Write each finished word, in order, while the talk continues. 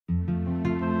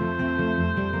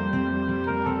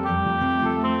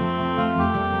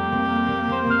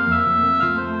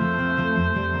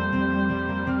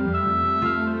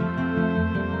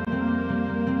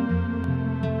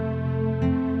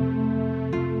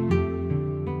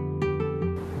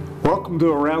Welcome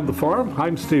to Around the Farm.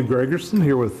 I'm Steve Greggerson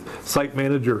here with site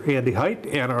manager Andy Hite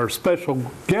and our special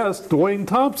guest Dwayne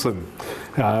Thompson.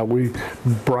 We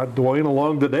brought Dwayne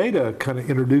along today to kind of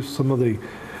introduce some of the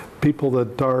people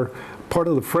that are part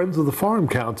of the Friends of the Farm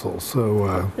Council.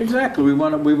 So exactly, we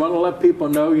want to let people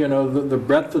know, the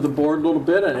breadth of the board a little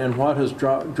bit and what has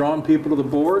drawn people to the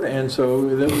board. And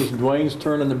so that was Dwayne's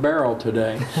turn in the barrel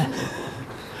today.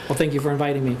 Well, thank you for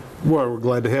inviting me. Well, we're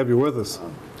glad to have you with us.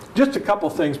 Just a couple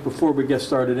things before we get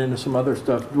started into some other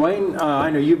stuff. Dwayne, I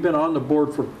know you've been on the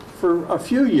board for a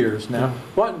few years now. Yeah.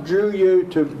 What drew you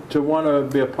to want to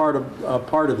be a part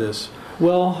of this?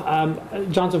 Well,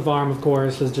 Johnson Farm, of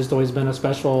course, has just always been a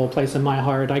special place in my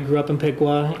heart. I grew up in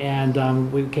Piqua,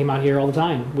 and we came out here all the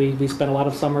time. We spent a lot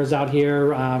of summers out here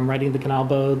riding the canal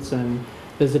boats and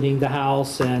visiting the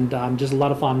house, and just a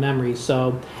lot of fond memories.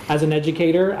 So as an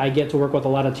educator, I get to work with a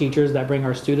lot of teachers that bring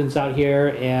our students out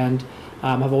here, and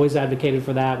I've always advocated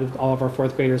for that. All of our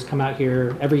fourth graders come out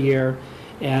here every year,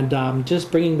 and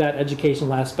just bringing that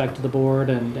educational aspect to the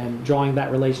board and drawing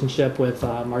that relationship with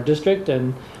our district.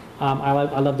 And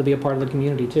I love to be a part of the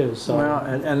community too. So. Well,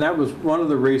 and that was one of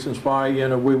the reasons why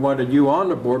we wanted you on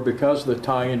the board, because of the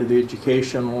tie into the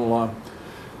educational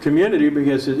community,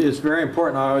 because it's very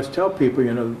important. I always tell people,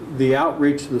 the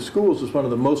outreach to the schools is one of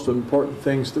the most important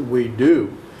things that we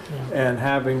do. Yeah. And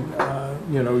having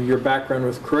your background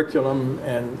with curriculum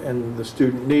and the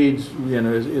student needs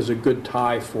is a good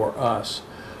tie for us.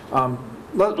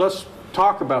 Let's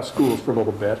talk about schools for a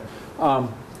little bit.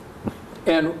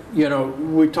 And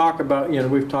we talk about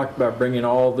we've talked about bringing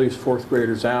all these fourth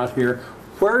graders out here.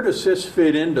 Where does this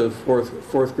fit into the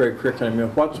fourth grade curriculum?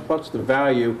 What's the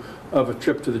value of a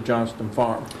trip to the Johnston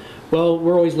Farm? Well,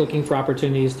 we're always looking for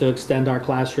opportunities to extend our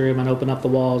classroom and open up the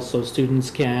walls so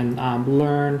students can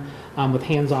learn with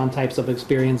hands-on types of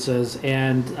experiences.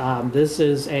 And this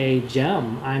is a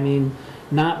gem. I mean,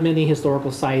 not many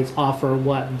historical sites offer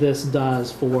what this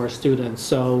does for students.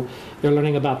 So they're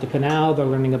learning about the canal, they're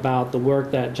learning about the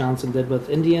work that Johnson did with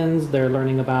Indians, they're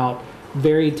learning about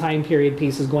very time period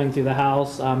pieces going through the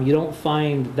house. You don't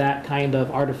find that kind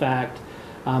of artifact,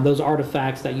 those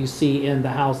artifacts that you see in the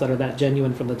house that are that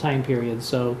genuine from the time period.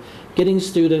 So getting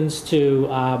students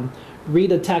to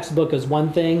read a textbook is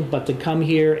one thing, but to come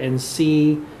here and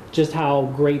see just how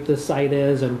great this site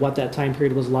is and what that time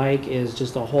period was like is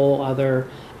just a whole other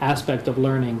aspect of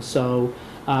learning. So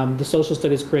the social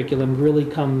studies curriculum really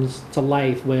comes to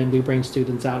life when we bring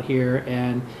students out here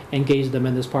and engage them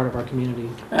in this part of our community.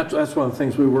 That's one of the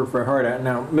things we work very hard at.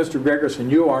 Now, Mr. Greggerson,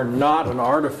 you are not an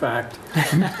artifact.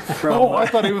 Oh, I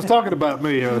thought he was talking about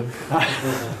me.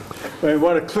 We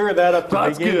want to clear that up.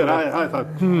 That's good. I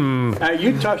thought,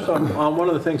 You touched on one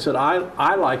of the things that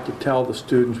I like to tell the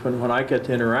students when I get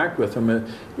to interact with them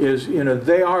is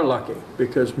they are lucky,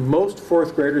 because most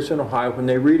fourth graders in Ohio, when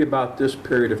they read about this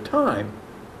period of time,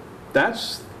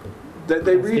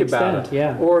 they read about it.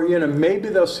 Yeah. Or maybe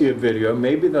they'll see a video,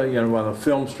 maybe they'll the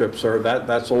film strips are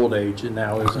that's old age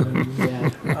now, isn't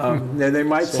it? Yeah. They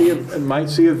might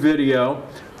see a video,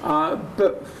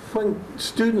 but when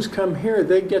students come here,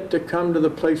 they get to come to the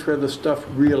place where the stuff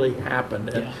really happened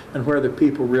and where the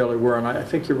people really were. And I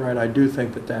think you're right. I do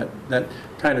think that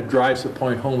kind of drives the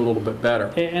point home a little bit better.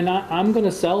 And I'm going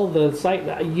to sell the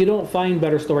site. You don't find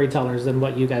better storytellers than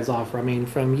what you guys offer. I mean,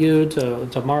 from you to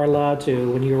Marla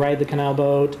to when you ride the canal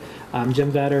boat,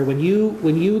 Jim Vetter. When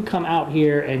you come out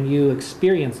here and you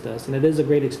experience this, and it is a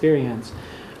great experience,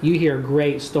 you hear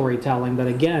great storytelling that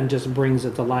again just brings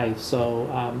it to life.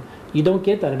 So you don't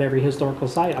get that at every historical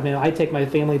site. I mean, I take my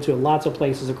family to lots of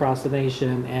places across the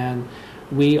nation, and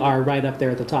we are right up there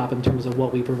at the top in terms of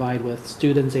what we provide with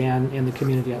students and in the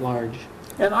community at large.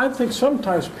 And I think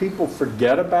sometimes people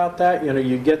forget about that.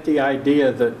 You get the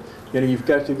idea that you've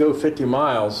got to go 50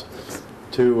 miles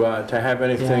to have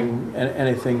anything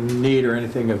anything neat or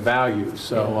anything of value.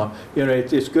 So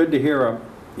it's good to hear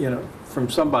from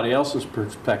somebody else's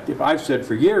perspective. I've said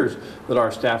for years that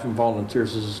our staff and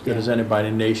volunteers is as good as anybody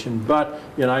in the nation, but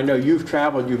I know you've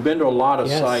traveled, you've been to a lot of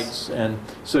sites, and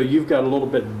so you've got a little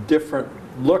bit different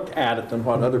look at it than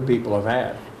what other people have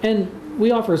had. And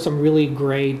we offer some really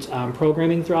great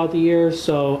programming throughout the year,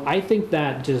 so I think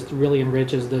that just really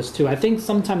enriches this too. I think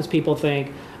sometimes people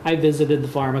think, I visited the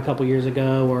farm a couple years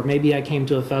ago, or maybe I came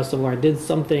to a festival or I did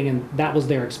something and that was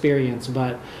their experience.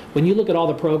 But when you look at all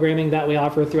the programming that we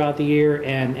offer throughout the year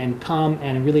and come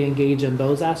and really engage in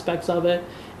those aspects of it,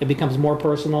 it becomes more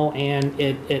personal, and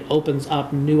it opens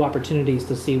up new opportunities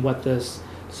to see what this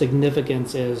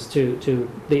significance is to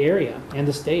the area and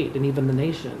the state and even the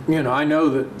nation. You know, I know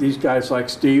that these guys like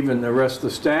Steve and the rest of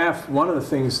the staff, one of the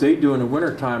things they do in the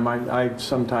wintertime,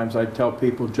 sometimes I tell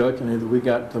people jokingly that we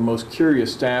got the most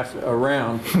curious staff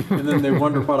around, and then they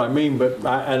wonder what I mean, but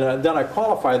then I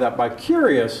qualify that by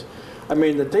curious. I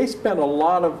mean that they spend a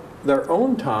lot of their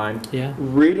own time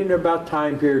reading about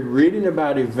time period, reading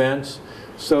about events,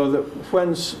 so that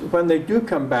when they do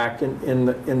come back in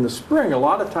the spring, a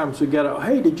lot of times we get a,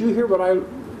 hey, did you hear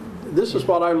this is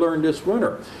what I learned this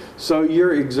winter. So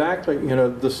you're exactly, you know,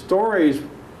 the stories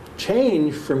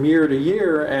change from year to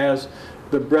year as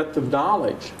the breadth of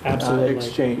knowledge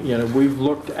exchange. You know, we've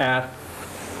looked at,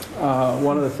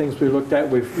 one of the things we looked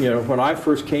at, you know, when I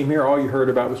first came here, all you heard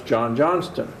about was John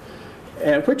Johnston.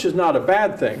 And which is not a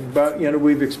bad thing, but you know,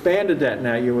 we've expanded that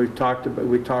now. You know,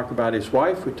 we talk about his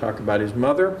wife, we talk about his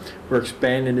mother. We're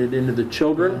expanding it into the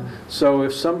children. So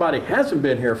if somebody hasn't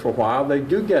been here for a while, they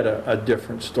do get a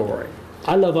different story.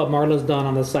 I love what Marla's done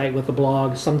on the site with the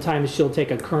blog. Sometimes she'll take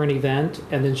a current event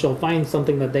and then she'll find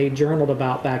something that they journaled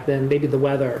about back then, maybe the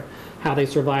weather, how they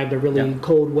survived a really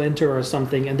cold winter or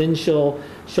something, and then she'll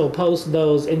post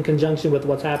those in conjunction with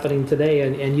what's happening today,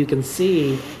 and you can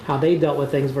see how they dealt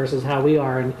with things versus how we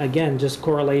are, and again, just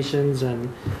correlations,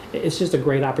 and it's just a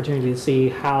great opportunity to see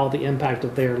how the impact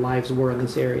of their lives were in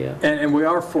this area. And we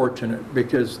are fortunate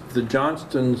because the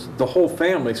Johnstons, the whole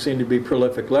family, seem to be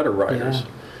prolific letter writers.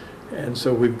 And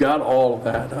so we've got all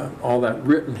that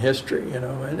written history, you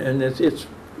know, and it's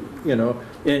you know,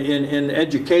 in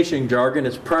education jargon,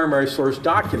 it's primary source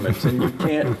documents, and you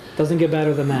can't doesn't get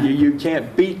better than that. You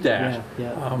can't beat that.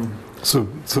 So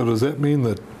does that mean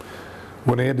that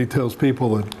when Andy tells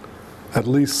people that at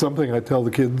least something I tell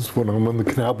the kids when I'm on the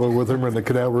canal boat with them or in the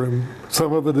canal room,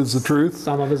 some of it is the truth?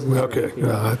 Some of it is the truth.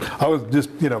 Okay. I was just,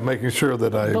 you know, making sure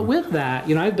that I... But with that,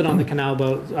 you know, I've been on the canal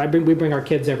boat. We bring our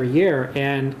kids every year,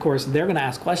 and of course, they're going to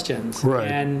ask questions. Right.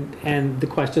 And the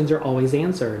questions are always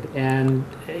answered. And,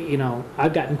 you know,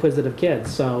 I've got inquisitive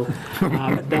kids, so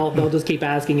they'll just keep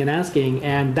asking and asking.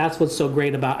 And that's what's so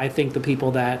great about, I think, the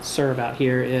people that serve out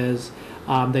here is...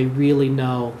 they really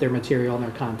know their material and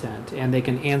their content, and they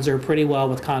can answer pretty well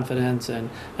with confidence, and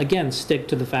again, stick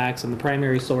to the facts and the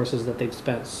primary sources that they've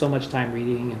spent so much time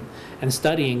reading and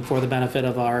studying for the benefit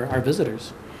of our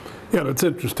visitors. Yeah, and it's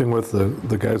interesting with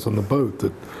the guys on the boat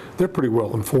that they're pretty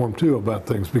well informed too about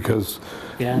things, because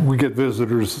we get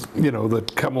visitors, you know,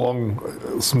 that come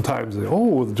along sometimes. They,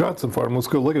 oh, the Johnson farm, let's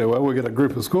go look at it. Well, we get a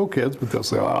group of school kids, but they'll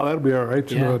say, oh, that'll be all right.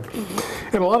 You know.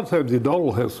 And a lot of times the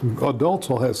adults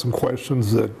will have some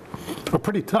questions that are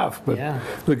pretty tough, but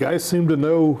the guys seem to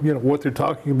know, you know, what they're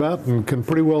talking about and can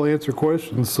pretty well answer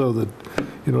questions, so that,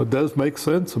 you know, it does make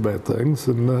sense about things.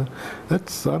 And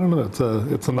that's, I don't know,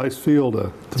 it's a nice feel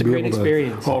to be able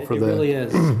to offer that. It really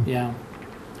is, yeah.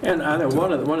 And I know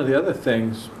one of the other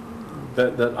things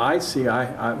that I see,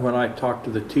 when I talk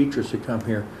to the teachers who come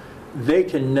here, they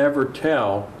can never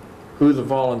tell who the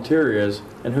volunteer is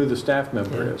and who the staff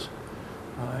member is.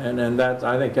 And that,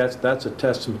 I think that's a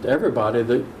testament to everybody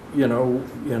that, you know,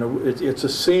 it's a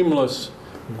seamless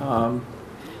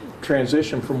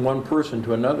transition from one person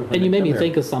to another. And you made me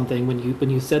think of something when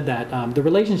you said that. The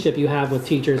relationship you have with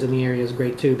teachers in the area is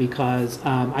great too, because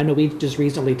I know we just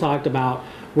recently talked about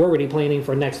we're already planning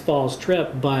for next fall's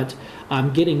trip, but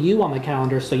getting you on the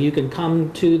calendar so you can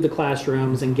come to the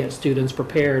classrooms and get students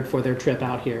prepared for their trip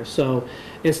out here. So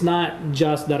it's not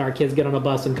just that our kids get on a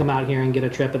bus and come out here and get a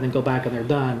trip and then go back and they're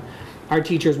done. Our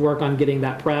teachers work on getting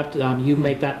that prepped. You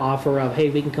make that offer of, hey,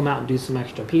 we can come out and do some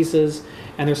extra pieces,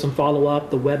 and there's some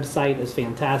follow-up. The website is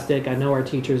fantastic. I know our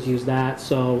teachers use that.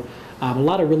 So a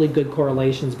lot of really good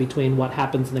correlations between what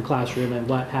happens in the classroom and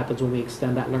what happens when we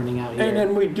extend that learning out here.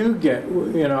 And we do get,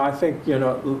 you know, I think, you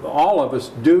know, all of us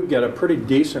do get a pretty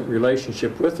decent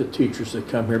relationship with the teachers that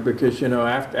come here, because, you know,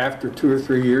 after 2 or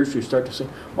 3 years, you start to say,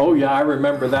 oh yeah, I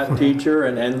remember that teacher,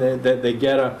 and they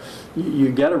get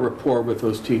you get a rapport with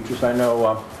those teachers. I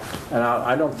know, and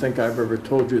I don't think I've ever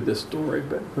told you this story,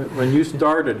 but when you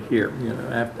started here, you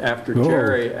know, after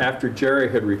Jerry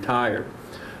had retired,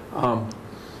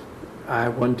 I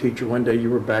had one teacher one day, you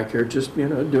were back here just, you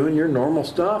know, doing your normal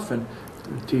stuff, and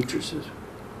the teacher says,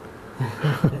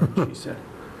 and she said,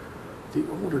 the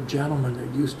older gentleman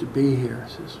that used to be here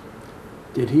says,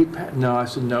 did he pass? No, I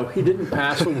said, no, he didn't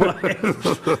pass away.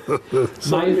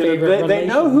 So, they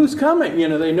know who's coming, you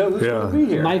know, they know who's going to be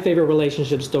here. My favorite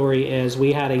relationship story is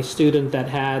we had a student that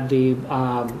had the,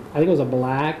 I think it was a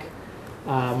black,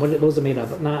 what was it made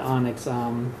of? Not onyx,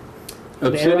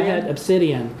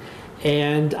 obsidian.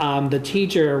 And the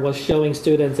teacher was showing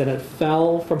students, and it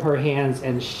fell from her hands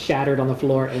and shattered on the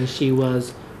floor, and she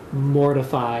was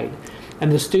mortified.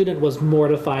 and the student was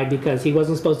mortified because he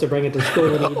wasn't supposed to bring it to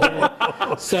school and he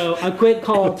did. So a quick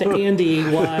call to Andy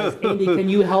was, Andy, can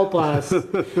you help us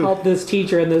help this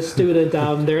teacher and this student?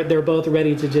 They're both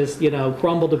ready to just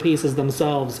crumble to pieces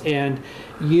themselves, and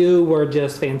you were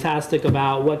just fantastic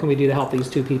about what can we do to help these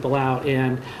two people out,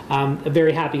 and a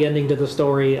very happy ending to the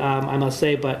story, I must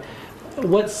say. But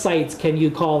what sites can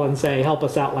you call and say, help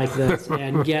us out like this,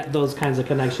 and get those kinds of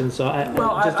connections? So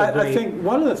I think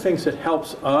one of the things that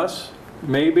helps us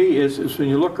maybe is when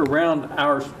you look around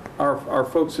our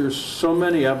folks, there's so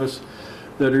many of us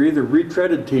that are either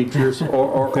retreaded teachers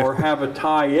or have a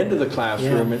tie into the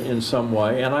classroom in some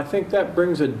way, and I think that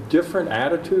brings a different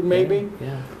attitude maybe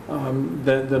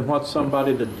than what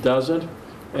somebody that doesn't.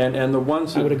 And the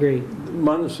ones that, I would agree.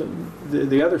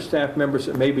 The other staff members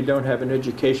that maybe don't have an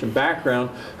education background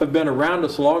have been around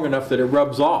us long enough that it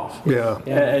rubs off. Yeah.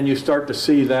 And you start to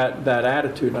see that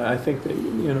attitude. And I think that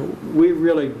we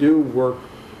really do work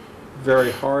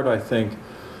very hard, I think,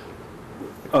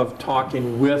 of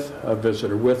talking with a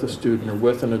visitor, with a student, or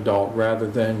with an adult, rather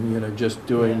than just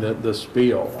doing the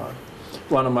spiel.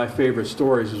 One of my favorite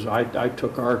stories is I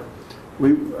took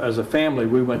as a family,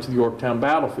 we went to the Yorktown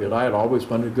battlefield. I had always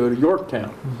wanted to go to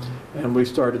Yorktown. And we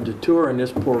started the tour, and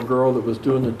this poor girl that was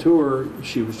doing the tour,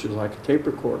 she was just like a tape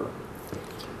recorder.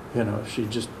 She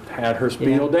just had her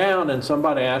spiel down, and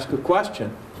somebody asked a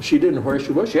question. She didn't know where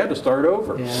she was. She had to start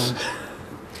over. Yeah.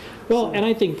 Well, and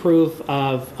I think proof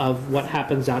of what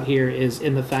happens out here is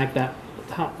in the fact that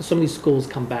so many schools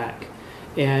come back.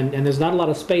 And there's not a lot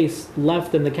of space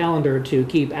left in the calendar to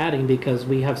keep adding, because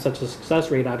we have such a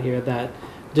success rate out here that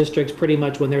districts pretty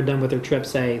much, when they're done with their trip,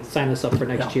 say, sign us up for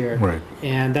next year. Right.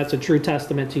 And that's a true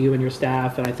testament to you and your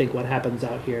staff, and I think what happens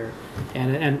out here.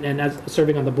 And as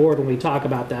serving on the board, when we talk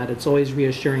about that, it's always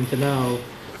reassuring to know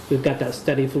we've got that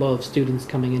steady flow of students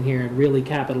coming in here and really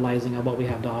capitalizing on what we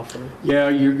have to offer. Yeah,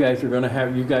 you guys are going to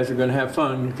have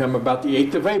fun come about the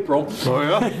 8th of April. Oh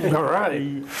yeah. All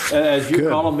right. As you Good.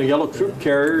 call them, the Yellow Troop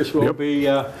Carriers will be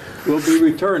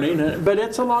returning, but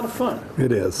it's a lot of fun.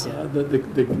 It is. Yeah,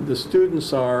 the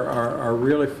students are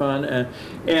really fun,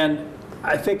 and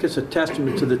I think it's a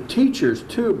testament to the teachers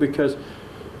too, because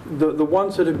the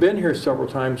ones that have been here several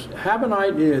times have an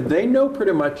idea. They know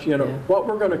pretty much what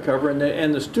we're going to cover,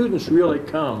 and the students really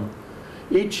come.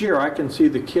 Each year I can see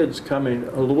the kids coming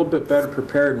a little bit better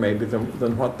prepared maybe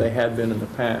than what they had been in the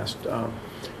past. Do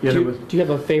you have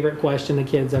a favorite question the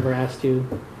kids ever asked you?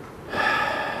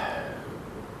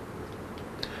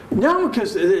 No,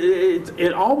 because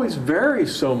it always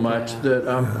varies so much that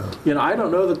I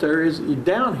don't know that there is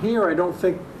down here. I don't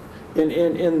think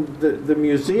in the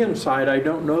museum side, I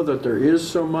don't know that there is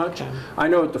so much. I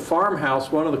know at the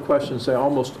farmhouse, one of the questions they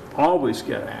almost always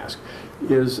get asked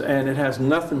is, and it has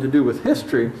nothing to do with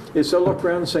history, is they'll look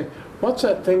around and say, what's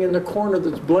that thing in the corner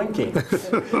that's blinking?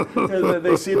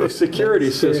 They see the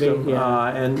security system,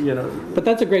 But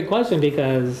that's a great question,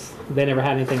 because they never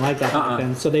had anything like that back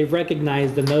then. So they've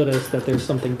recognized and noticed that there's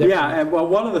something different. Yeah, and well,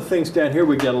 one of the things down here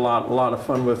we get a lot of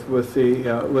fun with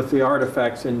the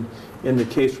artifacts in the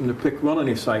case from the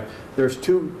Pickwillany site. There's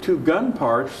two gun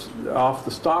parts off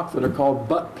the stock that are called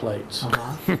butt plates.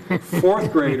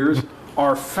 Fourth graders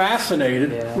are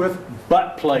fascinated with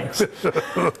butt plates.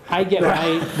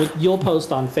 You'll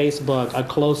post on Facebook a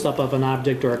close-up of an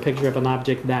object or a picture of an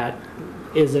object that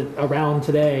isn't around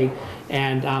today,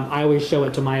 and I always show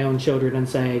it to my own children and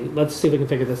say, let's see if we can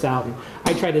figure this out. And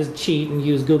I try to cheat and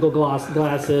use Google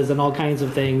glasses and all kinds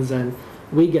of things, and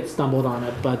we get stumbled on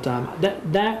it. But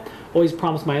that always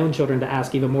prompts my own children to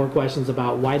ask even more questions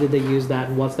about why did they use that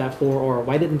and what's that for, or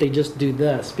why didn't they just do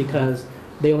this, because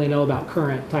they only know about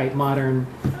current type modern,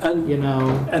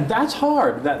 and that's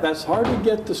hard. That's hard to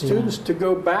get the students to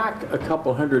go back a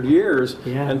couple hundred years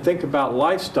and think about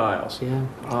lifestyles.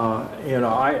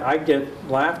 I get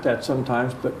laughed at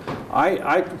sometimes, but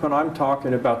I when I'm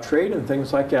talking about trade and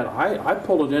things like that, I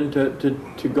pull it into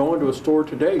to go into a store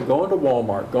today, go into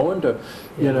Walmart, go into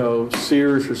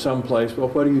Sears or someplace. Well,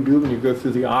 what do you do when you go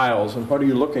through the aisles, and what are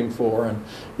you looking for? And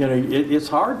it's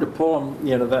hard to pull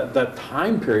them. That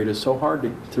time period is so hard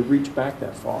to reach back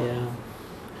that far. Yeah.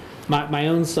 My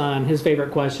own son, his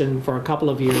favorite question for a couple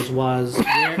of years was,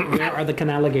 where are the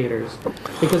canaligators?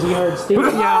 Because we heard Steve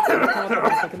talk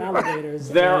about the canaligators.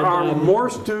 There are more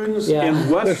students in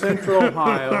West Central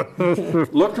Ohio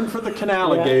looking for the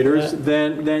canaligators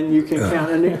than you can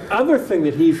count. And the other thing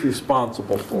that he's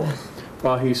responsible for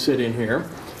while he's sitting here,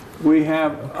 we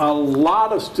have a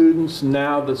lot of students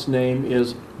now that's name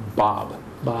is Bob.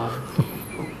 Bob.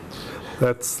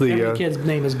 That's the Every kid's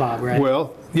name is Bob, right?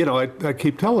 Well, I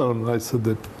keep telling them, I said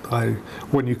that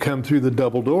when you come through the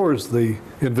double doors, the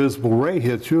invisible ray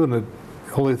hits you and it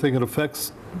only thing it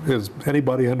affects is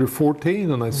anybody under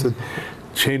 14. And I said,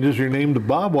 changes your name to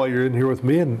Bob while you're in here with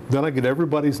me, and then I get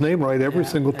everybody's name right every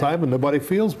single time, and nobody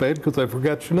feels bad because I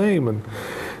forgot your name. And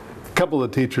a couple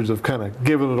of teachers have kind of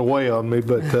given it away on me,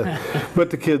 but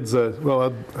but the kids,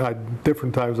 well,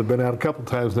 different times I've been out a couple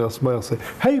times now. Somebody will say,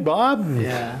 "Hey, Bob."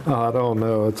 Yeah. Oh, I don't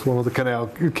know. It's one of the canal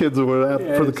kids that were out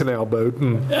for the canal boat.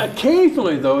 And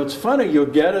Occasionally, though, it's funny.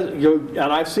 And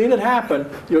I've seen it happen.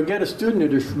 You'll get a student who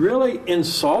just really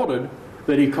insulted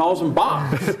that he calls him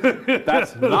Bob.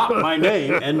 That's not my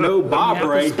name, and no Bob You have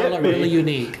Ray to spell hit it me. really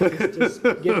unique. Just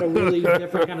give it a really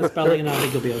different kind of spelling, and I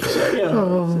think you'll be okay.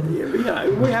 Yeah,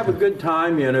 we have a good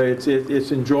time.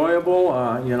 It's enjoyable.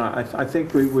 I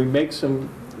think we make some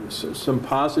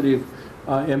positive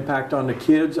impact on the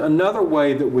kids. Another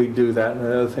way that we do that, and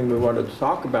another thing we wanted to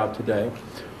talk about today,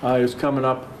 is coming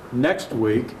up next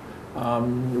week.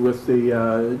 With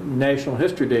the National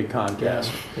History Day contest.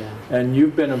 Yeah. And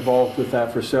you've been involved with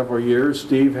that for several years.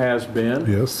 Steve has been.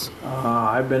 yes.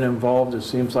 I've been involved, it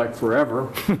seems like forever.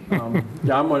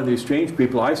 I'm one of these strange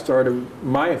people. I started,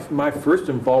 my first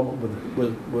involvement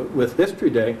with History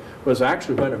Day was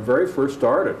actually when it very first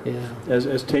started,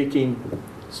 as taking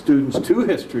students to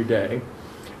History Day.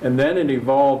 And then it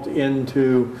evolved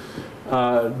into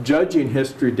judging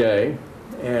History Day.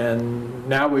 And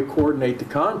now we coordinate the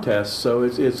contest, so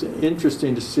it's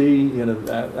interesting to see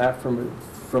that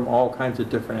from all kinds of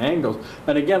different angles.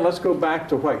 And again, let's go back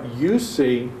to what you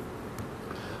see,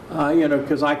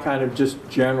 because I kind of just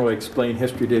generally explain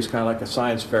History Day is kind of like a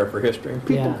science fair for history, and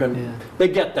people they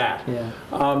get that. Yeah.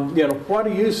 What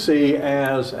do you see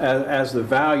as the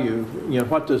value?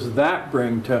 What does that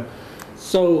bring to?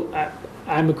 So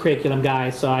I'm a curriculum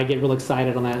guy, so I get real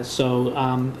excited on that. So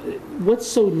what's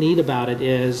so neat about it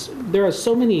is there are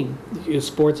so many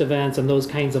sports events and those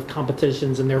kinds of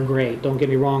competitions, and they're great, don't get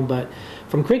me wrong, but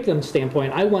from curriculum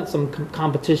standpoint, I want some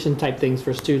competition type things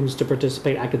for students to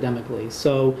participate academically.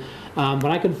 So when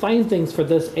I can find things for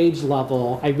this age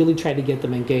level, I really try to get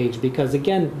them engaged, because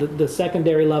again, the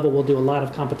secondary level will do a lot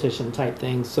of competition type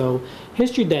things. So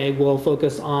History Day will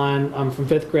focus on from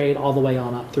 5th grade all the way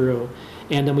on up through.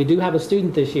 And then we do have a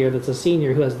student this year that's a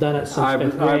senior who has done it since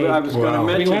 5th grade. I was going to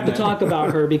mention We have to talk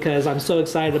about her because I'm so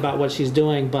excited about what she's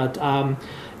doing. But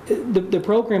the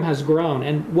program has grown.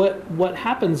 And what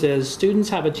happens is students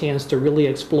have a chance to really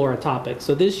explore a topic.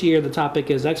 So this year the topic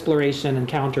is exploration,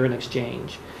 encounter, and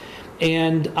exchange.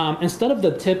 And instead of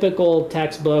the typical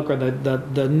textbook or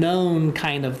the known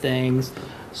kind of things,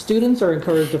 students are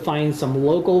encouraged to find some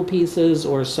local pieces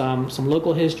or some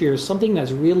local history or something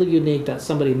that's really unique that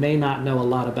somebody may not know a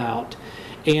lot about.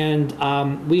 And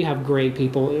we have great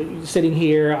people sitting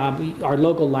here, our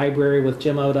local library with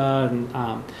Jim Oda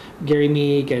and Gary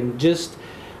Meek, and just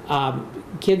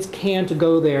kids can't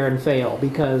go there and fail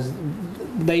because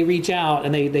they reach out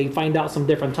and they find out some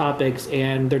different topics,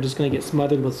 and they're just going to get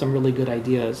smothered with some really good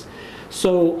ideas.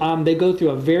 So they go through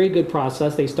a very good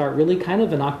process. They start really kind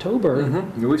of in October.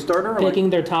 We start early. Picking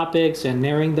their topics and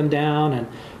narrowing them down and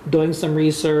doing some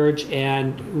research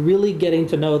and really getting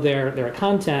to know their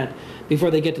content before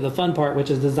they get to the fun part, which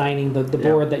is designing the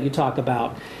board that you talk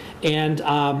about. And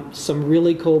some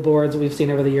really cool boards that we've seen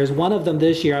over the years. One of them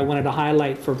this year I wanted to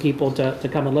highlight for people to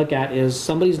come and look at is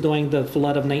somebody's doing the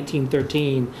flood of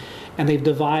 1913, and they've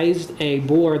devised a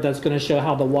board that's going to show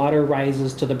how the water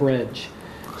rises to the bridge.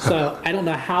 So I don't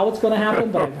know how it's going to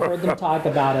happen, but I've heard them talk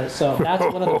about it. So that's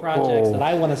one of the projects that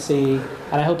I want to see,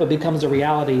 and I hope it becomes a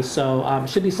reality. So it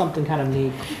should be something kind of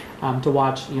neat to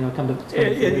watch. Come to.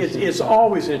 It's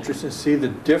always interesting to see the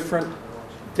different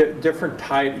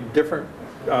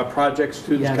projects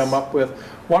students come up with.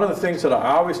 One of the things that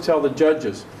I always tell the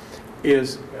judges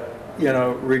is,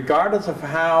 regardless of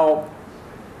how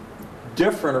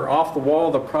different or off the wall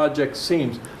the project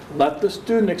seems, let the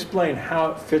student explain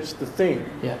how it fits the theme.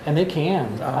 Yeah, and they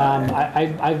can.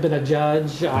 I've been a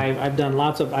judge. I've done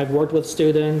I've worked with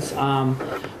students,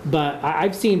 but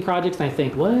I've seen projects and I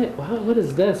think, what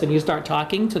is this? And you start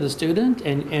talking to the student,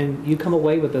 and you come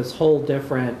away with this whole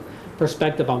different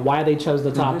perspective on why they chose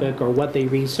the topic or what they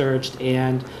researched,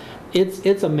 and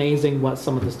it's amazing what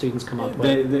some of the students come up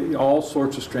with. All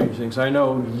sorts of strange things. I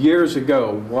know years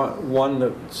ago, one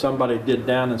that somebody did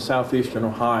down in southeastern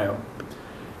Ohio.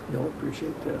 You'll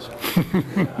appreciate this.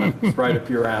 It's right up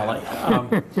your alley.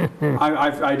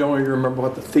 I don't even remember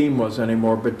what the theme was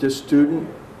anymore, but this student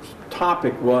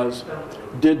topic was,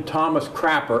 did Thomas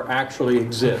Crapper actually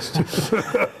exist?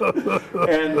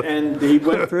 and they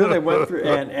went through,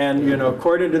 and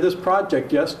according to this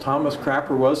project, yes, Thomas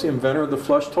Crapper was the inventor of the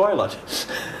flush toilet.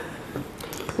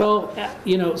 Well,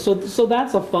 so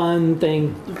that's a fun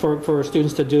thing for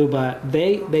students to do, but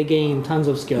they gain tons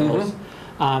of skills,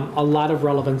 a lot of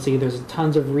relevancy. There's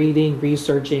tons of reading,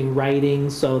 researching, writing.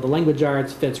 So the language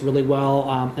arts fits really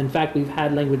well. In fact, we've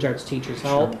had language arts teachers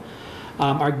help. Sure.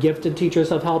 Our gifted teachers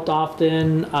have helped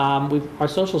often. Our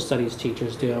social studies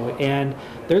teachers do. And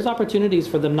there's opportunities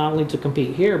for them not only to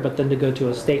compete here, but then to go to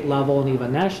a state level and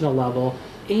even national level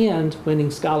and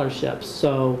winning scholarships.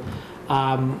 So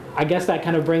I guess that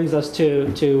kind of brings us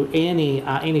to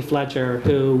Annie Fletcher,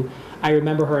 who I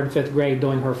remember her in 5th grade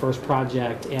doing her first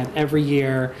project. And every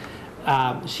year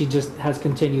she just has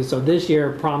continued. So this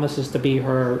year promises to be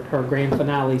her grand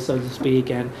finale, so to speak.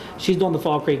 And she's doing the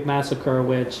Fall Creek Massacre,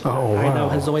 which I know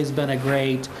has always been a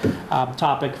great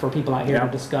topic for people out here to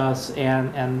discuss,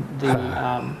 and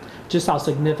the just how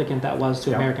significant that was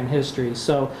to American history.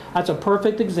 So that's a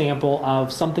perfect example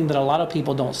of something that a lot of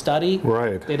people don't study.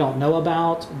 Right. They don't know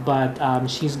about, but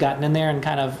she's gotten in there and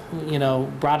kind of,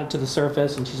 brought it to the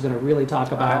surface, and she's going to really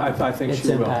talk about I think its she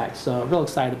will. impact. So real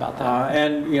excited about that.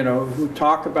 And, we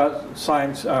talk about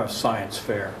science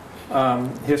fair,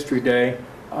 History Day.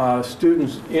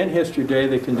 Students in History Day,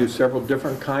 they can do several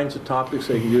different kinds of topics.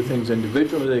 They can do things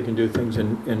individually, they can do things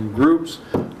in groups.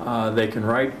 They can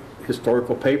write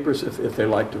historical papers if they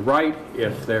like to write.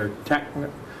 If they're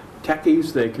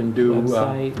techies, they can do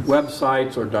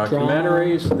websites or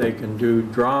documentaries. Drama. They can do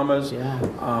dramas,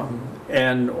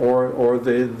 and or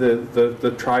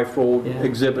the trifold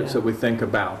exhibits that we think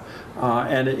about.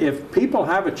 And if people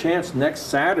have a chance next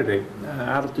Saturday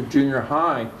out at the junior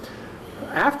high,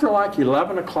 after like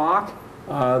 11 o'clock,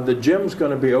 the gym's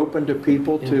going to be open to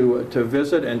people to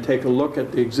visit and take a look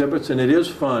at the exhibits, and it is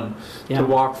fun to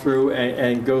walk through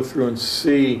and go through and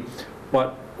see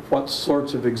what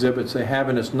sorts of exhibits they have.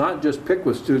 And it's not just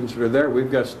Pickwick students that are there.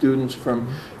 We've got students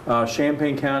from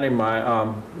Champaign County,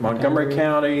 Montgomery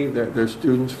County. There's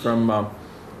students from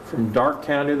Darke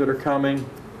County that are coming,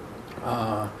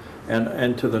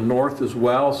 and to the north as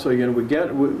well. So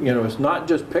it's not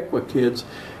just Pickwick kids.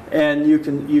 And you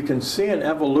can see an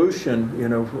evolution,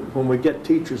 when we get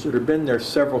teachers that have been there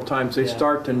several times, they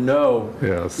start to know,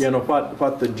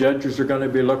 what the judges are going to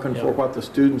be looking for, what the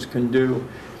students can do.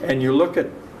 And you look at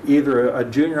either a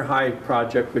junior high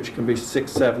project, which can be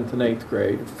 6th, 7th, and 8th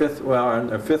grade, and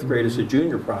 5th grade is a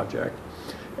junior project,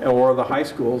 or the high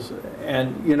schools.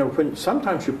 And, when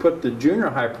sometimes you put the junior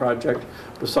high project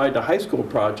beside the high school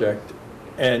project,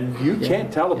 and you can't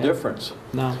tell the difference.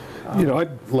 No.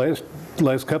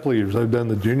 Last couple of years I've done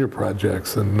the junior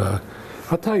projects, and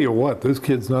I'll tell you what, those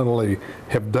kids not only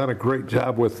have done a great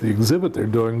job with the exhibit they're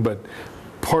doing, but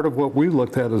part of what we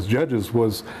looked at as judges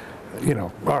was,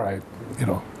 all right,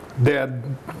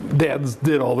 dads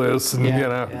did all this, and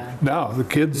now the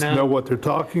kids know what they're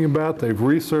talking about. They've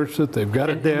researched it, they've got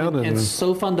it down, and it's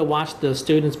so fun to watch the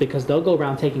students, because they'll go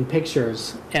around taking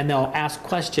pictures and they'll ask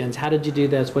questions. How did you do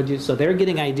this? So they're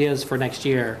getting ideas for next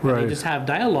year. Right. They just have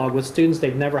dialogue with students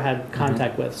they've never had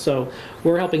contact with. So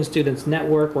we're helping students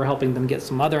network. We're helping them get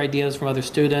some other ideas from other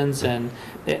students, and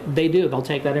they'll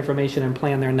take that information and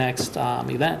plan their next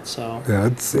event. So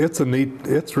it's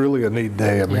really a neat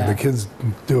day. I mean, the kids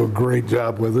do a great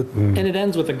job with it, and it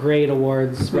ends with a great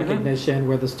awards recognition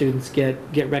where the students get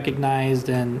recognized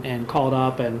and called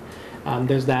up, and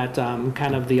there's that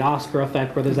kind of the Oscar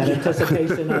effect where there's that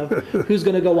anticipation of who's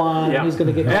going to go on, and who's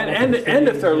going to get called up. And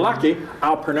if they're lucky,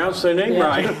 I'll pronounce their name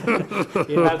right.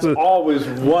 That's always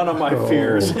one of my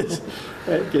fears.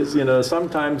 Because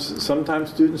sometimes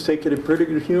students take it in pretty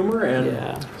good humor,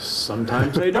 and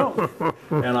sometimes they don't.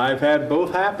 And I've had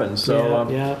both happen.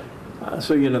 So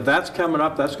so that's coming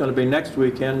up. That's going to be next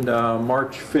weekend,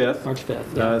 March 5th. March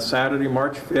 5th. Saturday,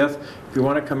 March 5th. If you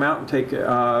want to come out and take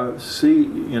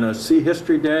see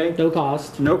History Day. No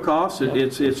cost. No cost.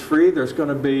 It's free. There's going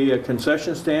to be a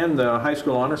concession stand. The High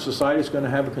School Honor Society is going to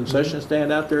have a concession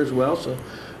stand out there as well. So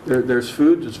there's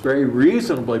food that's very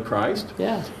reasonably priced.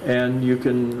 Yeah. And you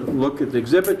can look at the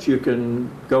exhibits. You can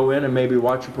go in and maybe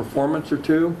watch a performance or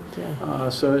two. Yeah.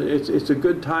 So it's a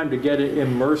good time to get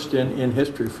immersed in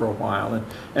history for a while.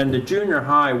 And the junior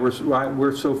high,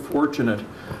 we're so fortunate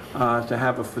to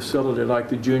have a facility like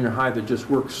the junior high that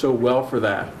just works so well for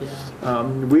that. Yeah.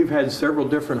 We've had several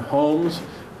different homes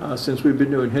since we've been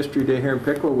doing History Day here in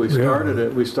Pickwick.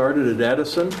 We started at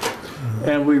Edison.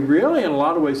 And we really, in a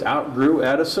lot of ways, outgrew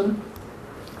Edison.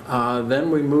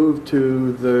 Then we moved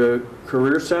to the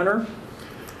Career Center.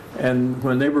 And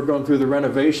when they were going through the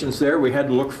renovations there, we had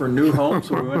to look for new homes.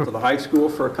 So we went to the high school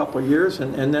for a couple of years.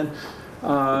 And then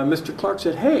Mr. Clark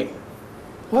said, hey,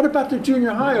 what about the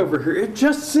junior high over here? It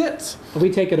just sits. We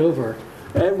take it over.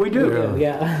 And we do.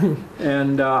 Yeah.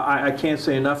 And I can't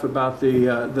say enough about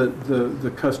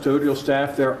the custodial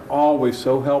staff. They're always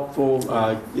so helpful.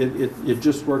 It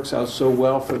just works out so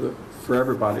well for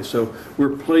everybody. So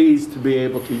we're pleased to be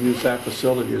able to use that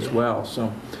facility as well.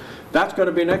 So that's going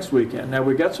to be next weekend. Now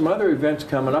we've got some other events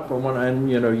coming up.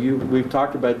 We've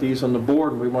talked about these on the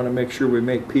board, and we want to make sure we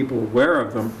make people aware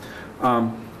of them.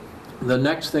 The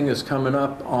next thing is coming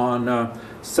up on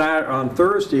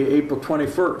Thursday, April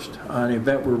 21st, an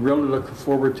event we're really looking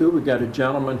forward to. We've got a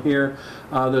gentleman here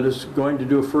that is going to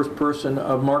do a first person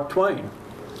of Mark Twain.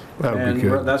 That'll be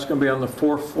good. That's going to be on the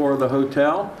 4th floor of the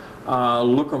hotel.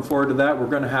 Looking forward to that. We're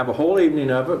going to have a whole evening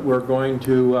of it. We're going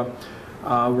to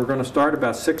start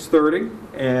about 6:30,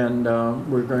 and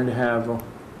we're going to have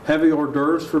heavy hors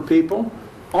d'oeuvres for people.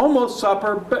 Almost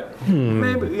supper, but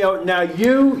maybe, now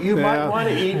you might want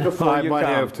to eat before you come. I might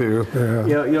have to.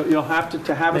 Yeah. You'll have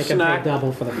to have a snack.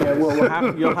 Double for the price.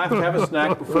 Yeah, you'll have to have a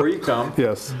snack before you come.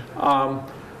 Yes.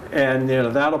 And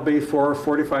that'll be for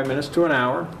 45 minutes to an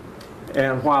hour.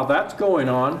 And while that's going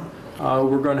on,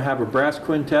 we're going to have a brass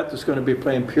quintet that's going to be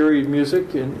playing period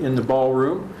music in the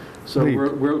ballroom. So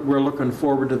we're looking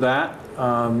forward to that.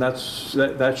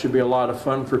 That should be a lot of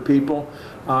fun for people.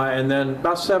 And then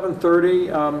about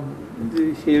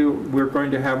 7:30, we're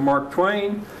going to have Mark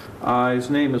Twain.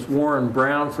 His name is Warren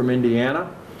Brown from Indiana.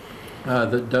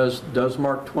 That does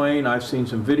Mark Twain. I've seen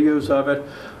some videos of it.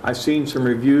 I've seen some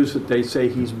reviews that they say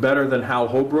he's better than Hal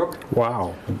Holbrook.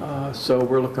 Wow. So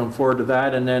we're looking forward to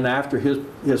that. And then after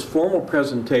his formal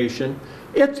presentation,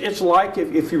 it's like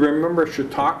if you remember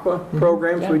Chautauqua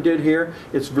programs we did here.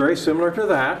 It's very similar to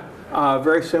that.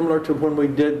 Very similar to when we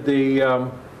did the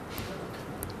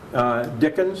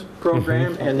Dickens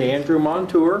program and the Andrew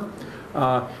Montour.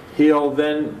 He'll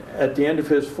then, at the end of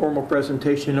his formal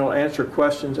presentation, he'll answer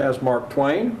questions as Mark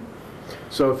Twain.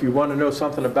 So if you want to know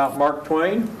something about Mark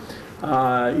Twain,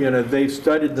 they've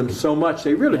studied them so much,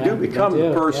 they really do become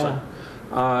the person.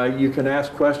 Yeah. You can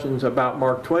ask questions about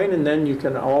Mark Twain, and then you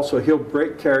can also, he'll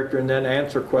break character and then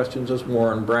answer questions as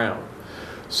Warren Brown.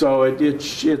 So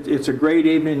it's a great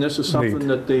evening. This is something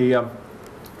that the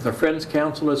Friends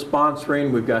Council is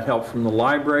sponsoring. We've got help from the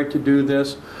library to do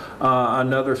this.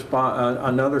 Another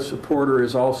supporter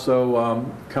is also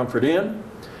Comfort Inn.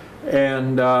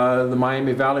 And the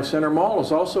Miami Valley Center Mall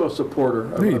is also a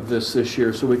supporter of this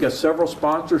year. So we've got several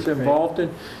sponsors involved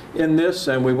in this,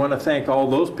 and we want to thank all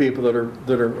those people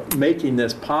that are making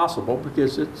this possible,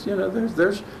 because it's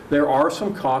there are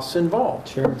some costs involved.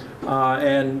 Sure.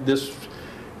 And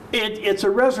it's a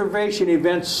reservation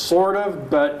event, sort of,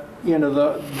 but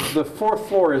the 4th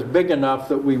floor is big enough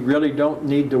that we really don't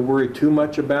need to worry too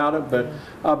much about it. But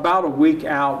about a week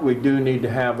out, we do need to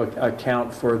have a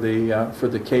count for the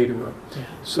caterer. Yeah.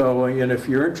 So if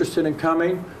you're interested in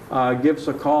coming, give us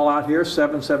a call out here,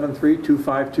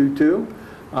 773-2522.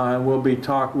 And we'll be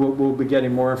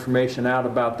getting more information out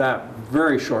about that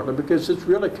very shortly, because it's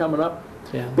really coming up.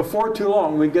 Yeah. Before too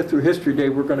long, we get through History Day,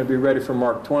 we're going to be ready for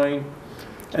Mark Twain.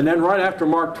 And then right after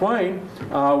Mark Twain,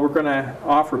 we're going to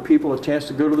offer people a chance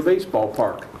to go to the baseball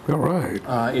park. All right.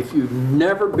 If you've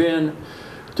never been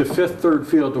to Fifth Third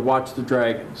Field to watch the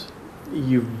Dragons,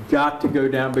 you've got to go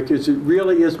down, because it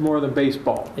really is more than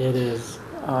baseball. It is.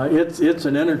 It's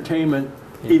an entertainment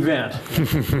event,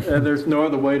 and there's no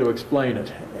other way to explain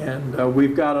it. And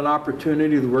we've got an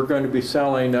opportunity that we're going to be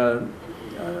selling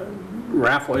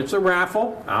raffle. It's a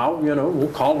raffle.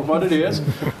 We'll call it what it is.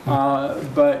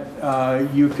 But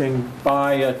you can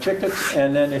buy tickets,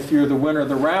 and then if you're the winner of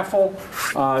the raffle,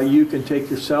 you can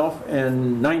take yourself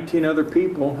and 19 other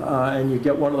people, and you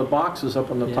get one of the boxes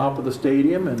up on the top of the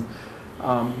stadium. And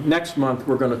next month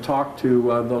we're going to talk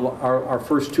to our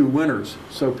first 2 winners,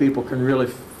 so people can really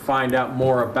find out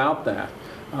more about that.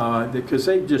 Because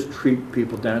they just treat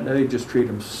people down. They just treat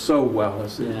them so well.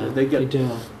 They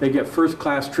get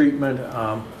first-class treatment.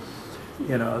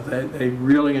 They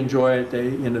really enjoy it.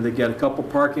 They get a couple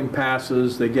parking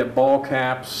passes. They get ball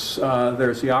caps.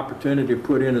 There's the opportunity to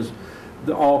put in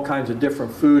all kinds of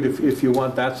different food if you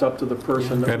want. That's up to the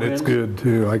person that wins. And it's good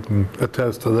too. I can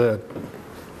attest to that.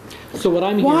 So what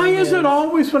I'm hearing Why is it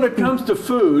always when it comes to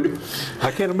food? I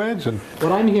can't imagine.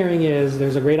 What I'm hearing is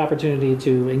there's a great opportunity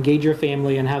to engage your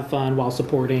family and have fun while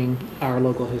supporting our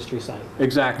local history site.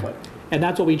 Exactly. And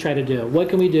that's what we try to do. What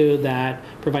can we do that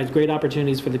provides great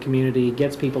opportunities for the community,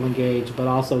 gets people engaged, but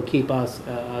also keep us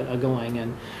going?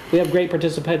 And we have great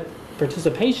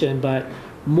participation, but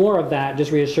more of that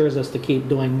just reassures us to keep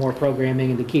doing more programming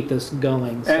and to keep this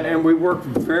going. So. And we work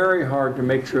very hard to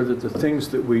make sure that the things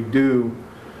that we do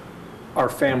are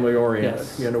family oriented.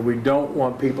 Yes. You know, we don't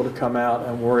want people to come out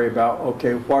and worry about,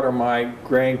 okay, what are my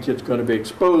grandkids going to be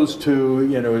exposed to?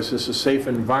 You know, is this a safe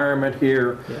environment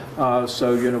here? Yeah.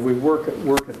 So, you know, we work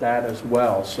at that as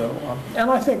well. So,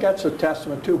 and I think that's a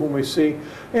testament too when we see,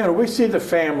 you know, we see the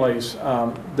families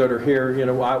that are here. You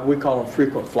know, we call them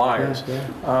frequent flyers.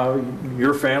 Yeah.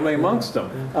 Your family amongst them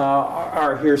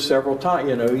are here several times.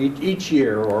 You know, each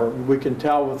year, or we can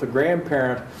tell with the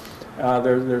grandparent.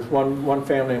 There's one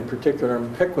family in particular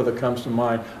in Piqua that comes to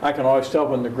mind. I can always tell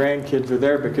when the grandkids are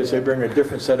there because they bring a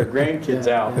different set of grandkids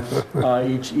out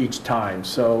each time.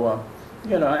 So,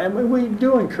 you know, and we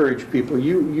do encourage people.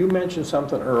 You mentioned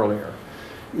something earlier.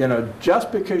 You know,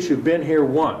 just because you've been here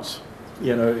once,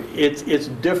 you know, it's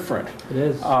different. It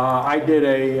is. I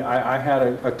had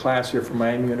a class here from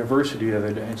Miami University the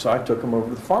other day, and so I took them over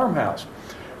to the farmhouse.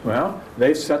 Well,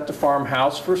 they set the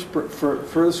farmhouse for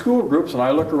the school groups, and I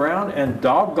look around, and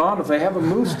doggone if they haven't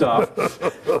moved stuff.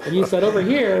 And you said over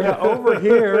here. Yeah, over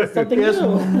here Something is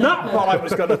new. not what I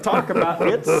was going to talk about.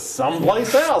 It's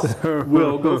someplace else.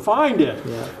 We'll go find it.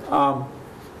 Yeah.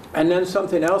 And then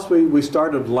something else we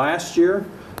started last year.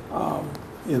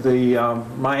 The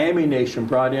Miami Nation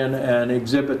brought in an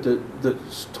exhibit that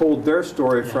told their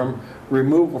story from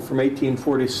removal from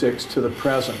 1846 to the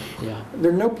present. Yeah.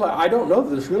 There's no I don't know that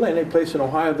there's really any place in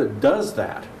Ohio that does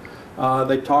that.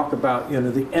 They talk about, you know,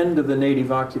 the end of the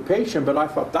native occupation, but I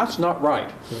thought that's not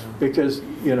right, because,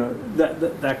 you know,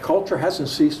 that culture hasn't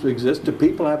ceased to exist. The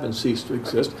people haven't ceased to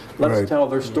exist. Let's tell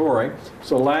their story.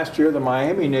 So last year the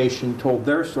Miami Nation told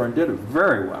their story and did it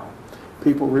very well.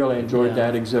 People really enjoyed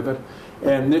that exhibit.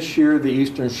 And this year the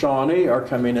Eastern Shawnee are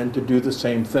coming in to do the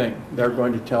same thing. They're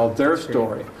going to tell their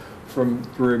story from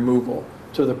the removal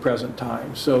to the present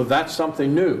time. So that's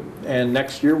something new. And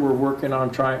next year we're working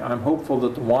on I'm hopeful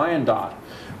that the Wyandotte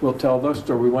will tell their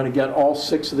story. We want to get all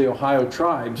 6 of the Ohio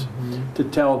tribes to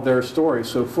tell their story.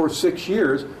 So for 6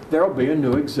 years, there'll be a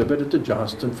new exhibit at the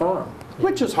Johnston Farm,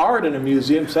 which is hard in a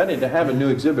museum setting to have a new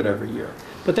exhibit every year.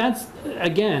 But that's,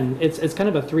 again, it's kind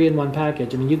of a 3-in-1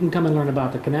 package. I mean, you can come and learn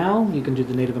about the canal, you can do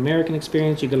the Native American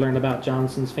experience, you can learn about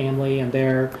Johnson's family and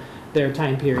their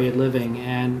time period living.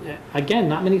 And again,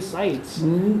 not many sites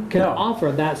can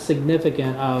offer that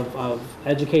significant of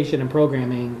education and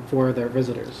programming for their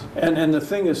visitors. And the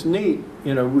thing that's neat,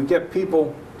 you know, we get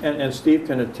people, and Steve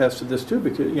can attest to this too,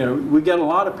 because, you know, we get a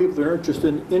lot of people that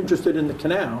are interested in the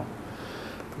canal,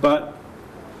 but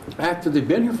after they've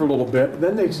been here for a little bit,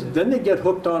 then they get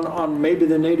hooked on maybe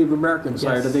the Native American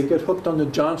side, or they get hooked on the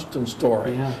Johnston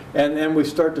story, and we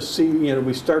start to see, you know,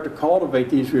 we start to cultivate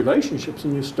these relationships,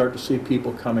 and you start to see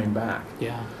people coming back.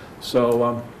 Yeah.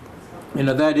 So, you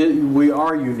know, we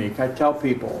are unique. I tell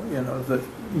people, you know, that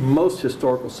most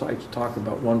historical sites talk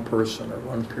about one person or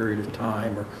one period of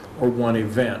time or one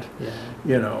event,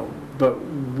 you know, but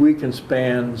we can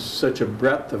span such a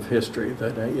breadth of history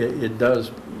that it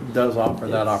does offer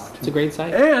that opportunity. It's a great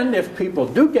site. And if people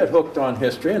do get hooked on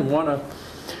history and want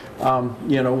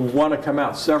to come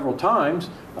out several times,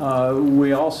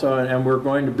 we also, and we're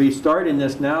going to be starting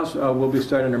this now, we'll be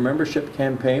starting a membership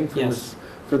campaign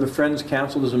for the Friends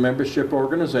Council as a membership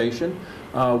organization.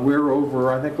 We're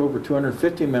over, I think, over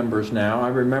 250 members now. I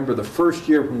remember the first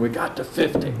year when we got to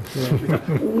 50.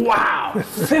 Wow,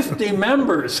 50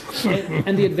 members!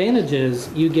 And the advantage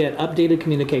is you get updated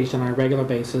communication on a regular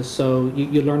basis. So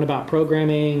you learn about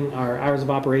programming, our hours of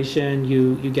operation.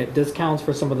 You get discounts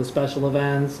for some of the special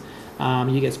events.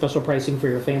 You get special pricing for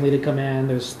your family to come in.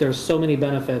 There's so many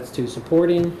benefits to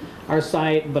supporting our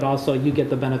site, but also you get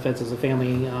the benefits as a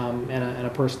family and a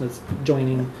person that's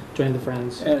joining the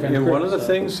Friends. And one of the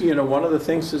things, you know, one of the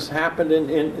things that's happened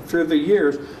in through the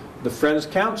years, the Friends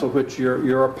Council, which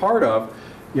you're a part of,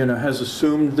 you know, has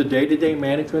assumed the day-to-day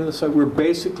management of the site. We're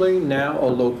basically now a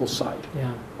local site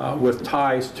with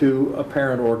ties to a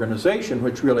parent organization,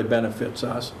 which really benefits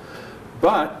us.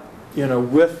 But, you know,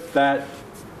 with that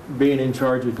being in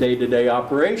charge of day-to-day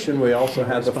operation, we also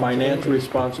have the financial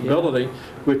responsibility,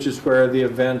 which is where the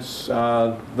events,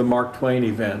 the Mark Twain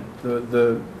event,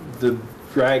 the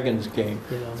Dragons game,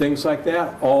 things like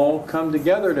that, all come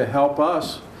together to help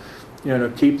us, you know,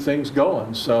 keep things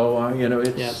going. So, you know,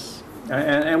 it's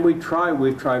and we try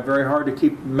very hard to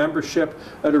keep membership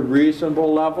at a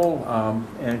reasonable level,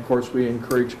 and of course we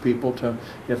encourage people to,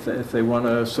 if they want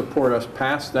to support us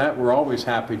past that, we're always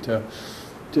happy to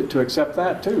accept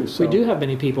that too. So. We do have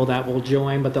many people that will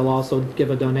join, but they'll also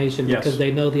give a donation because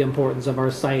they know the importance of our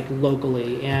site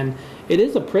locally. And it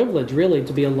is a privilege, really,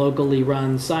 to be a locally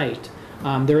run site.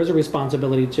 There is a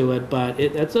responsibility to it, but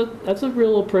that's a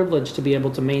real privilege to be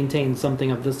able to maintain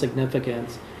something of this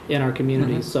significance in our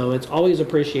community. So it's always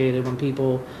appreciated when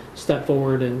people step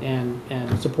forward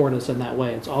and support us in that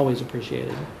way. It's always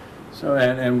appreciated. So,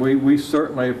 and we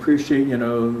certainly appreciate, you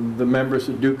know, the members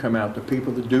that do come out, the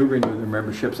people that do renew their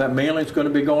memberships. That mailing's going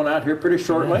to be going out here pretty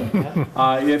shortly.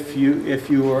 If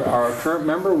you are a current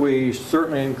member, we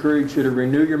certainly encourage you to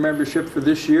renew your membership for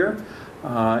this year.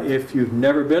 If you've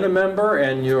never been a member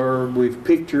and we've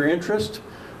piqued your interest,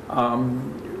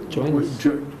 Join us.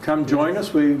 come join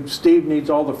us. Steve needs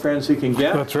all the friends he can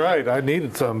get. That's right. I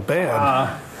needed some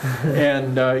bad.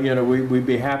 And, you know, we'd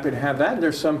be happy to have that.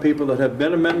 There's some people that have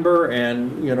been a member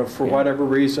and, you know, for whatever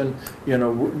reason, you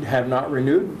know, have not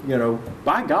renewed, you know,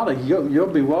 by golly, you'll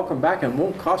be welcome back and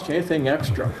won't cost you anything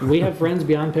extra. We have friends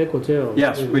beyond Piqua too.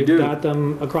 Yes, we We've do. got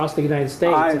them across the United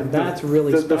States, and that's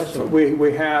really special.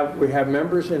 We have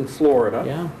members in Florida.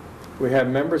 Yeah. We have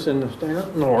members in the state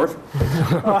up north.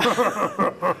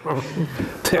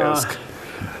 Tisk.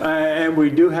 And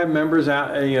we do have members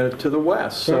out, you know, to the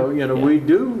west. So, Sure, you know, yeah. we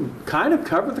do kind of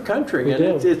cover the country. We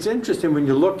And do. it's interesting when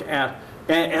you look at,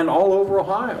 and all over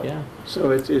Ohio. Yeah. So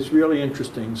it's really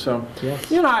interesting. So, Yes.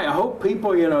 you know, I hope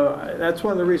people, you know, that's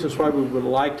one of the reasons why we would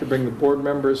like to bring the board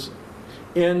members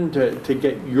in to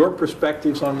get your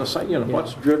perspectives on the site, you know, Yeah.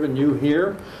 what's driven you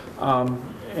here, you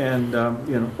know,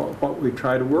 what we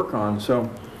try to work on. So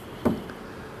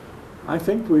I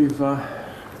think we've,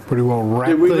 Pretty well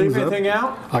wrapped did we things leave up. anything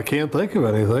out? I can't think of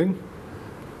anything.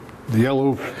 The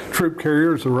yellow troop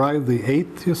carriers arrive the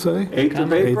 8th, you say? 8th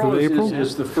of Eighth April of is- April?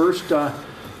 is the first,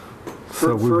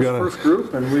 So we've got first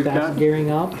group, and we've Staff's got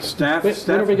gearing up. staff.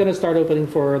 When are we going to start opening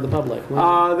for the public?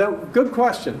 Good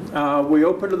question. We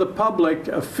open to the public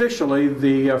officially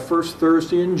the first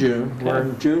Thursday in June. Okay. We're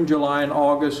in June, July, and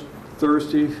August,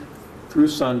 Thursday through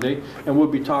Sunday, and we'll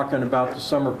be talking about the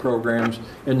summer programs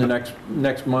in the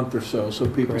next month or so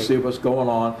people Great. see what's going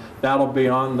on. That'll be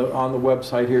on the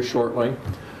website here shortly.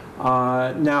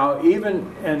 Now,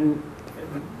 even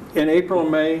in April,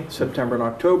 May, September, and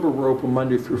October, we're open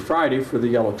Monday through Friday for the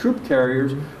yellow troop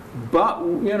carriers. But,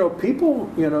 you know, people,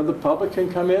 you know, the public can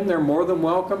come in, they're more than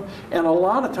welcome. And a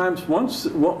lot of times, once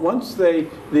they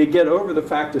get over the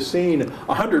fact of seeing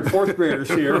 100 fourth graders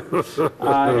here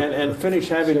and finish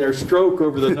having their stroke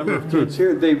over the number of kids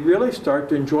here, they really start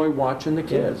to enjoy watching the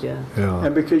kids. Yeah. Yeah.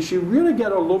 And because you really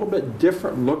get a little bit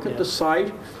different look at the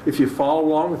site if you follow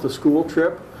along with the school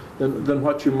trip than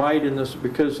what you might in this,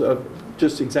 because of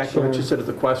just exactly what you Sure. said of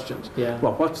the questions. Yeah.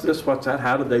 Well, what's this, what's that,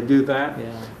 how did they do that?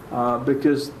 Yeah.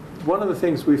 Because one of the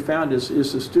things we found is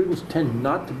the students tend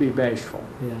not to be bashful.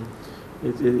 Yeah.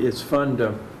 It's fun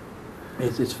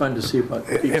to see what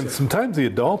And keeps sometimes the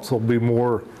adults will be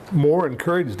more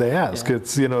encouraged to ask. Yeah.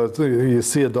 It's, you know, you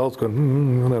see adults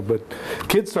going, but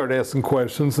kids start asking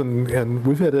questions, and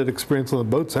we've had that experience on the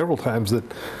boat several times that,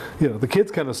 you know, the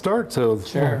kids kind of start, so,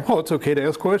 Sure. oh, it's okay to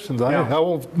ask questions.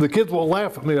 Yeah. The kids won't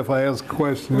laugh at me if I ask a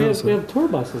question. We you know, have, so- we have tour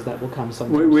buses that will come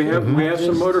sometimes. We have some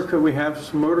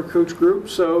Just- motor coach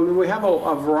groups. So we have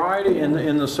a variety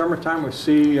in the summertime. We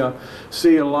see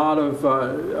a lot of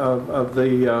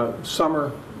the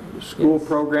summer school Yes.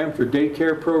 programs or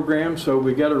daycare programs. So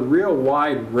we get a real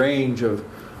wide range of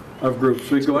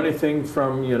groups. We go anything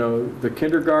from, you know, the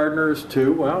kindergartners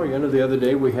to, well, you know, the other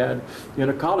day we had, you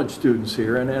know, college students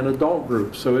here and adult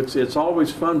groups. So it's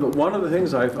always fun. But one of the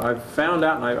things I've found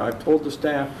out, and I've told the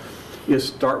staff, is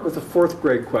start with the fourth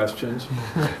grade questions,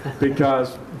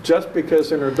 because just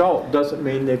because they're an adult doesn't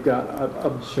mean they've got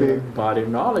a Sure. big body of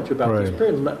knowledge about this Right.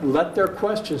 period. Let their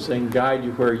questions then guide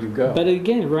you where you go. But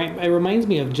again, right, it reminds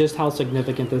me of just how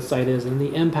significant this site is and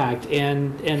the impact,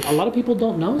 and a lot of people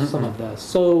don't know some of this.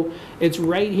 So it's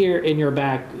right here in your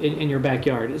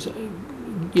backyard.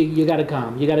 You got to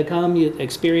come. You got to come. You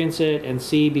experience it and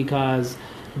see, because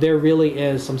there really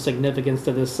is some significance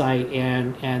to this site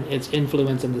and its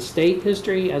influence in the state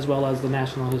history as well as the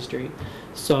national history.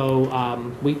 So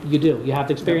you have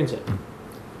to experience it.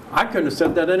 I couldn't have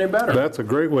said that any better. That's a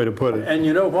great way to put it. And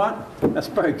you know what? That's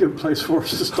probably a good place for us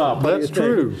to stop. What do you That's think?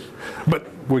 true. But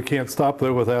we can't stop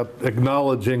there without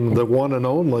acknowledging the one and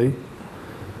only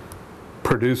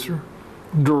producer,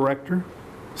 director,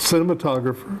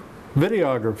 cinematographer,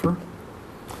 videographer,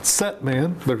 set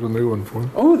man. There's a new one for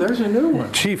him. Oh, there's a new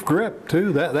one. Chief grip,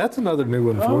 too. That's another new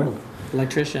one for Oh, him.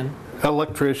 Electrician, you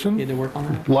Electrician, had to work on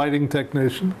that. lighting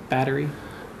technician, Battery,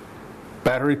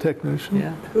 battery technician.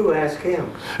 yeah. Who asked him?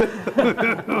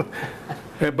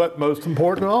 But most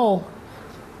important of all,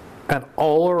 an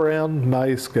all-around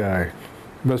nice guy.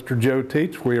 Mr. Joe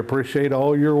Teach, we appreciate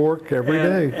all your work every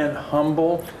day. and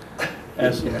humble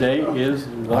as the day is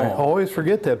long. I always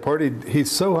forget that part.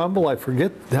 He's so humble, I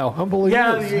forget how humble he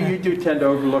Yeah, is. you do tend to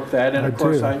overlook that, and I of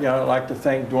course, do. I'd like to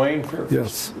thank Dwayne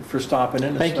Yes. for stopping in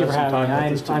and Thank you spending for some having time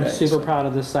me. with us I'm today. super So, proud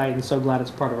of this site and so glad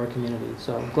it's part of our community.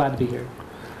 So I'm glad to be here.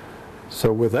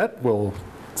 So with that, we'll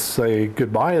say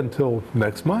goodbye until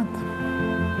next month.